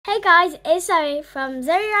Hey guys, it's Zoe from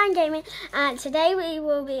Zoe Ryan Gaming, and today we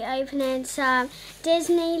will be opening some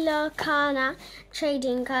Disney Lorcana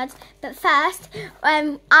trading cards. But first,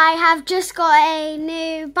 I have just got a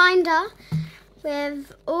new binder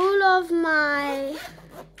with all of my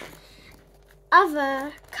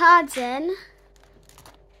other cards in.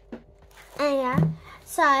 And yeah,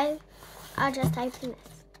 so I'll just open this.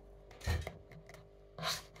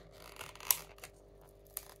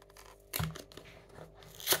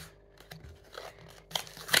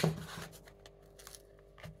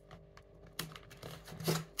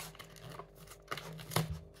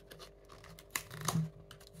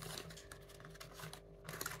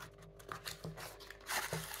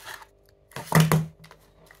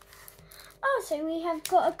 So we have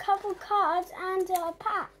got a couple cards and a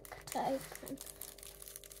pack to open.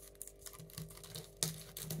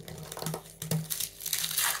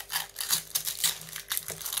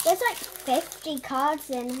 There's like 50 cards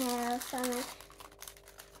in here or something.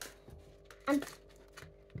 And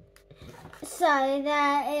so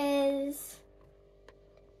there is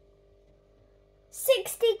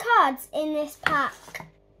 60 cards in this pack.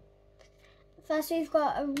 First we've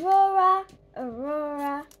got Aurora,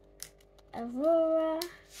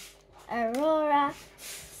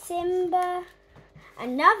 Simba,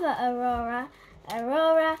 another Aurora,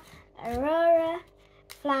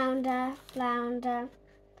 Flounder,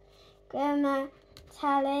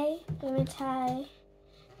 Grimmatale,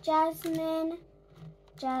 Jasmine,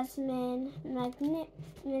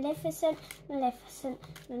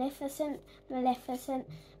 Maleficent,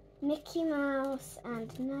 Mickey Mouse,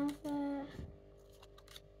 and another.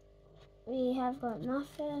 We have got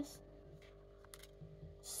Muffus,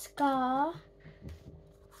 Scar,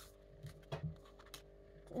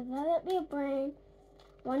 Develop Your Brain,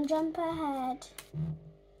 One Jump Ahead,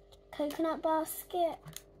 Coconut Basket,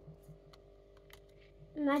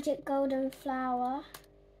 Magic Golden Flower,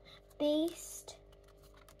 Beast,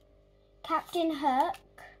 Captain Hook,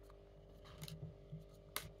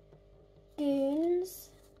 Goons,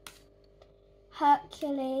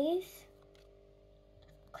 Hercules,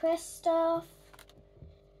 Kristoff,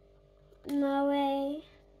 Moe,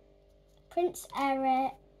 Prince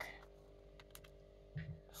Eric,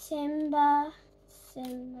 Simba,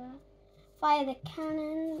 Fire the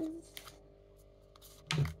Cannons,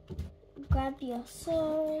 Grab Your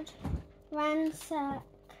Sword, Ransack,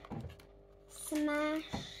 Smash,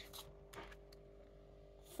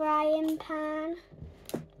 Frying Pan.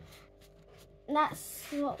 That's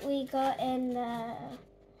what we got in the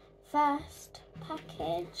first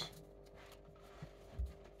package.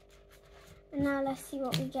 And now let's see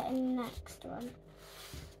what we get in the next one.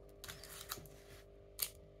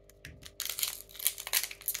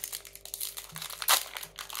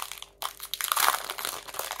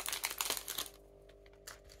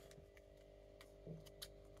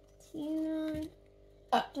 Tina,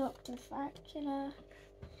 Dr. Facula,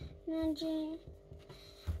 Nudgy,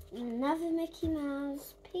 another Mickey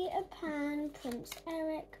Mouse, Peter Pan, Prince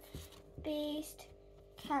Eric, Beast,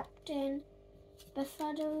 Captain,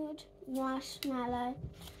 Befuddled, Marshmallow,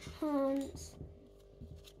 Hans.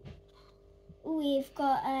 We've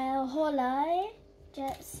got a Hollow,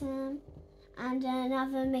 Jetson, and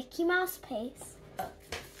another Mickey Mouse piece.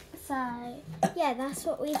 So, yeah, that's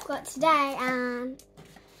what we've got today, and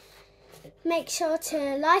make sure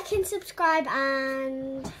to like and subscribe,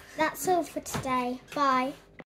 and that's all for today. Bye.